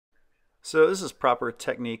So this is proper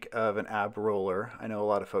technique of an ab roller. I know a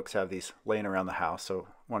lot of folks have these laying around the house, so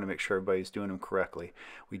want to make sure everybody's doing them correctly.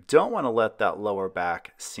 We don't want to let that lower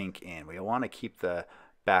back sink in. We want to keep the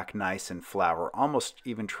back nice and flat. We're almost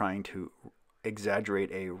even trying to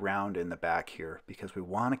exaggerate a round in the back here because we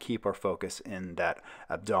want to keep our focus in that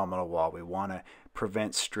abdominal wall. We want to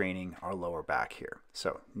prevent straining our lower back here.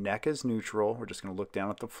 So neck is neutral. We're just going to look down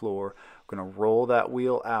at the floor. We're going to roll that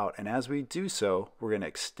wheel out, and as we do so, we're going to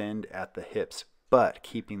extend at the hips, but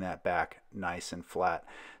keeping that back nice and flat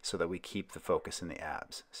so that we keep the focus in the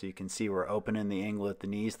abs. So you can see we're opening the angle at the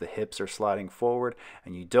knees, the hips are sliding forward,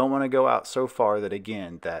 and you don't want to go out so far that,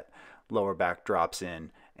 again, that lower back drops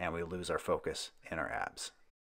in and we lose our focus in our abs.